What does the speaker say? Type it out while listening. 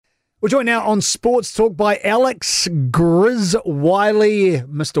We're joined now on Sports Talk by Alex Grizz Wiley.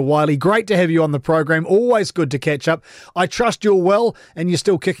 Mr. Wiley, great to have you on the program. Always good to catch up. I trust you're well and you're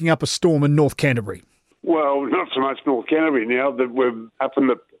still kicking up a storm in North Canterbury. Well, not so much North Canterbury now, that we're up in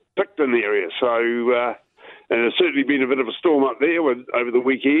the Picton area. So, and there's certainly been a bit of a storm up there over the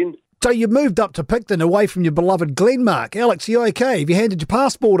weekend. So you moved up to Picton away from your beloved Glenmark. Alex, are you okay? Have you handed your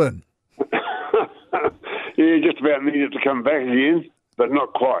passport in? Yeah, just about needed to come back again, but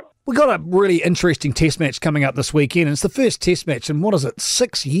not quite. We've got a really interesting test match coming up this weekend. It's the first test match in,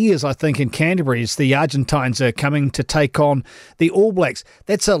 6 years, I think, in Canterbury, as the Argentines are coming to take on the All Blacks.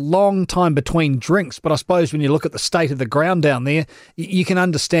 That's a long time between drinks, but I suppose when you look at the state of the ground down there, you can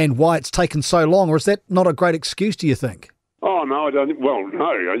understand why it's taken so long, or is that not a great excuse, do you think? Oh, no, I don't. Well,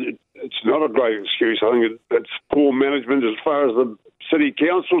 no, it's not a great excuse. I think it's poor management as far as the City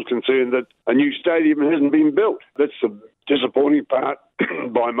Council is concerned, that a new stadium hasn't been built. That's the disappointing part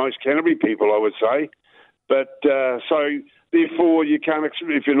by most Canterbury people, I would say. But so therefore, you can't,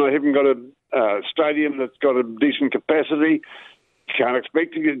 if you haven't got a stadium that's got a decent capacity, you can't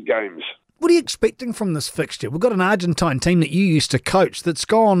expect to get games. What are you expecting from this fixture? We've got an Argentine team that you used to coach that's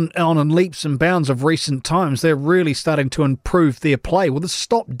gone on in leaps and bounds of recent times. They're really starting to improve their play. Will this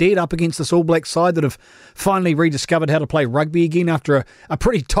stop dead up against this All Black side that have finally rediscovered how to play rugby again after a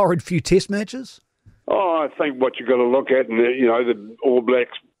pretty torrid few test matches? Oh, I think what you've got to look at, and the All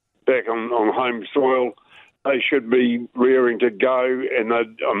Blacks back on home soil, they should be rearing to go, and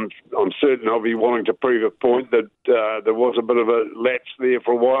I'm certain they'll be wanting to prove a point that there was a bit of a lapse there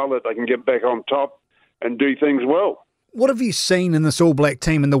for a while, that they can get back on top and do things well. What have you seen in this All Black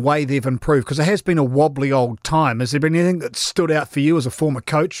team and the way they've improved? Because it has been a wobbly old time. Has there been anything that stood out for you as a former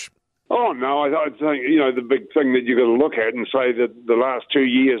coach? Oh, no, I think, the big thing that you've got to look at and say that the last 2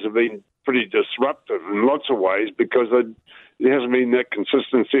 years have been pretty disruptive in lots of ways, because there hasn't been that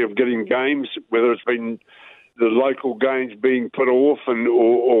consistency of getting games, whether it's been the local games being put off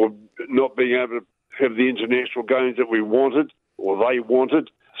or not being able to have the international games that we wanted or they wanted.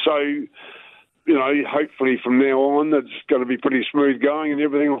 So, hopefully from now on it's going to be pretty smooth going and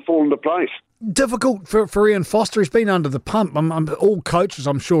everything will fall into place. Difficult for Ian Foster. He's been under the pump. All coaches,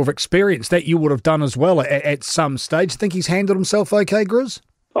 I'm sure, have experienced that. You would have done as well at some stage. Think he's handled himself okay, Grizz?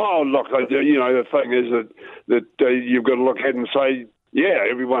 Oh, look, the thing is that you've got to look ahead and say, yeah,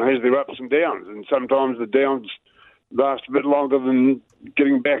 everyone has their ups and downs, and sometimes the downs last a bit longer than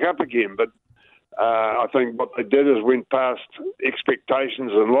getting back up again. But I think what they did is went past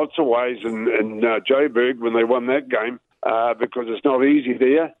expectations in lots of ways in Joburg when they won that game, because it's not easy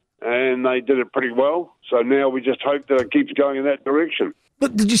there, and they did it pretty well. So now we just hope that it keeps going in that direction.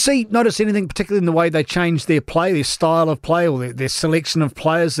 But did you notice anything particularly in the way they changed their play, their style of play, or their selection of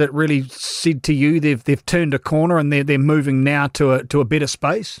players that really said to you they've turned a corner and they're moving now to a better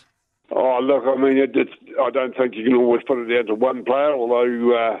space? Oh, look, I mean, I don't think you can always put it down to one player,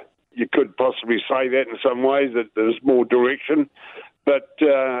 although you could possibly say that in some ways, that there's more direction. But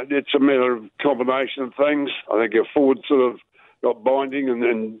it's a matter of combination of things. I think our forwards sort of got binding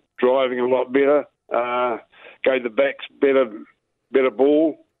and driving a lot better, gave the backs better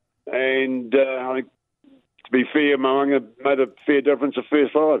ball, and I think, to be fair, Mo'unga made a fair difference the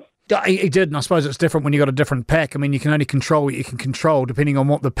first five. He did, and I suppose it's different when you've got a different pack. I mean, you can only control what you can control depending on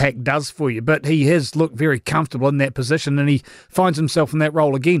what the pack does for you, but he has looked very comfortable in that position, and he finds himself in that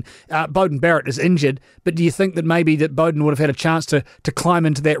role again. Beauden Barrett is injured, but do you think that maybe that Beauden would have had a chance to climb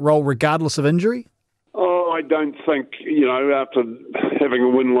into that role regardless of injury? Oh, I don't think, after having a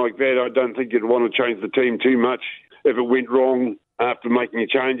win like that, I don't think you'd want to change the team too much. If it went wrong after making your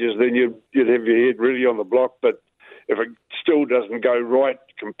changes, then you'd have your head really on the block. But if it still doesn't go right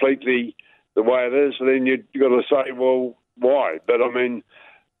completely the way it is, then you've got to say, well, why? But, I mean,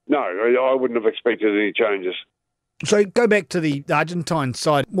 no, I wouldn't have expected any changes. So go back to the Argentine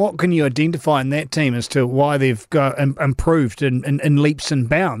side. What can you identify in that team as to why they've improved in leaps and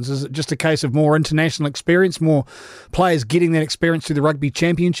bounds? Is it just a case of more international experience, more players getting that experience through the Rugby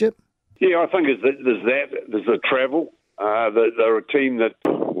Championship? Yeah, I think there's the travel. They're a team that,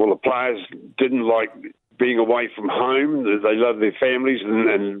 the players didn't like being away from home. They love their families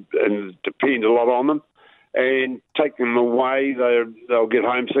and depend a lot on them. And take them away, they'll get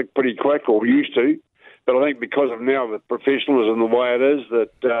homesick pretty quick, or used to. But I think because of now the professionalism the way it is,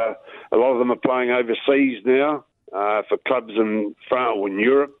 that a lot of them are playing overseas now for clubs in France or in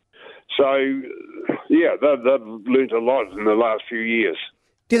Europe. So, yeah, they've learnt a lot in the last few years.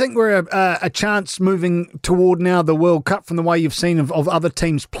 Do you think we're a chance moving toward now the World Cup from the way you've seen of other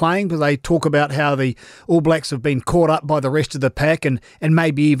teams playing? Because they talk about how the All Blacks have been caught up by the rest of the pack and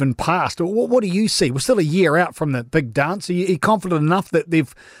maybe even passed. What do you see? We're still a year out from the big dance. Are you confident enough that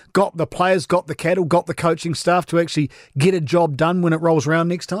they've got the players, got the cattle, got the coaching staff to actually get a job done when it rolls around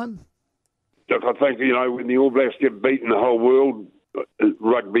next time? Look, I think, when the All Blacks get beaten, the whole world,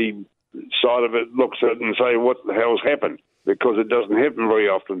 rugby side of it, looks at it and say, what the hell's happened? Because it doesn't happen very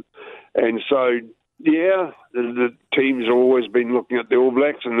often. And so, the teams have always been looking at the All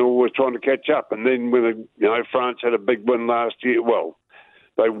Blacks and they're always trying to catch up. And then when, France had a big win last year, well,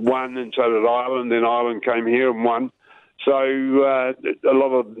 they won and so did Ireland. Then Ireland came here and won. So a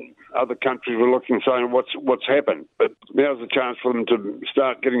lot of other countries were looking, saying, what's happened? But now's the chance for them to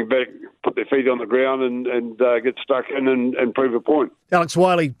start getting back, put their feet on the ground and get stuck in and prove a point. Alex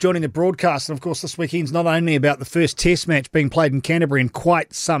Wiley joining the broadcast. And, of course, this weekend's not only about the first Test match being played in Canterbury in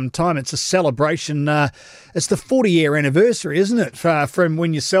quite some time. It's a celebration. It's the 40-year anniversary, isn't it, from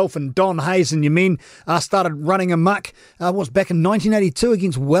when yourself and Don Hayes and your men started running amok. Was back in 1982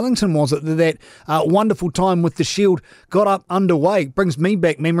 against Wellington, was it? That wonderful time with the Shield got up underway. Brings me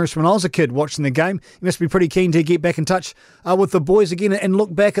back memories when I was a kid watching the game. You must be pretty keen to get back in touch with the boys again and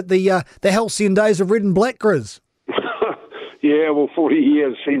look back at the halcyon days of red and black, Grizz. Yeah, well, 40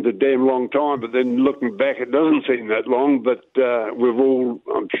 years seems a damn long time, but then looking back, it doesn't seem that long. But we've all,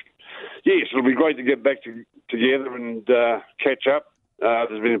 yes, it'll be great to get back together and catch up.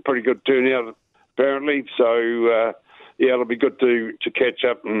 There's been a pretty good turnout, apparently. So, it'll be good to catch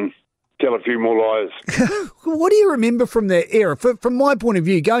up and tell a few more lies. What do you remember from that era? From my point of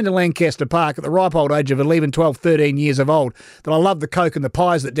view, going to Lancaster Park at the ripe old age of 11, 12, 13 years of old, that I loved the Coke and the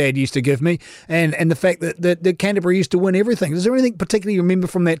pies that Dad used to give me, and the fact that Canterbury used to win everything. Is there anything particularly you remember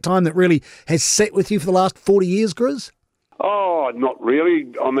from that time that really has sat with you for the last 40 years, Grizz? Oh, not really.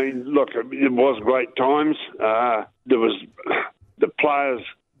 I mean, look, it was great times. There was the players,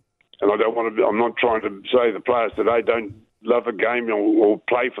 and I'm not trying to say the players today don't love a game or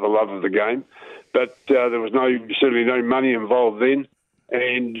play for the love of the game, but there was certainly no money involved then,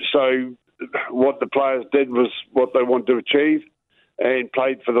 and so what the players did was what they wanted to achieve, and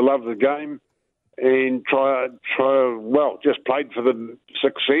played for the love of the game, and just played for the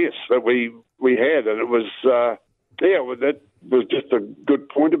success that we had, and it was that was just a good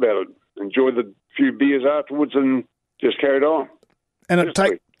point about it. Enjoy the few beers afterwards and just carried on. And it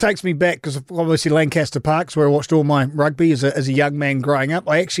takes me back, because obviously Lancaster Park's where I watched all my rugby as a young man growing up.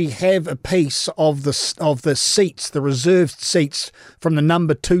 I actually have a piece of the seats, the reserved seats from the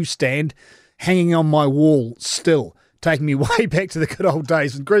number 2 stand, hanging on my wall still, taking me way back to the good old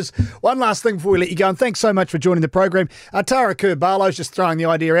days. And Grizz, one last thing before we let you go, and thanks so much for joining the program. Tara Kerr-Barlow's just throwing the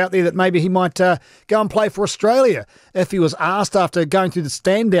idea out there that maybe he might go and play for Australia if he was asked after going through the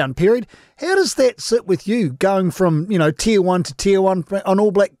stand-down period. How does that sit with you, going from Tier 1 to Tier 1 on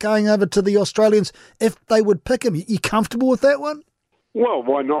All Black, going over to the Australians if they would pick him? You comfortable with that one? Well,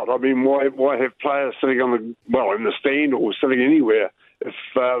 why not? I mean, why have players sitting in the stand or sitting anywhere if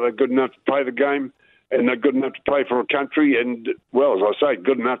they're good enough to play the game and they're good enough to play for a country and, well, as I say,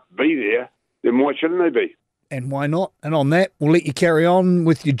 good enough to be there, then why shouldn't they be? And why not? And on that, we'll let you carry on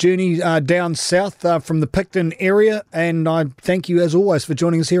with your journey down south from the Picton area. And I thank you, as always, for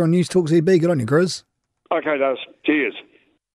joining us here on News Talk ZB. Good on you, Grizz. Okay, Daz. Cheers.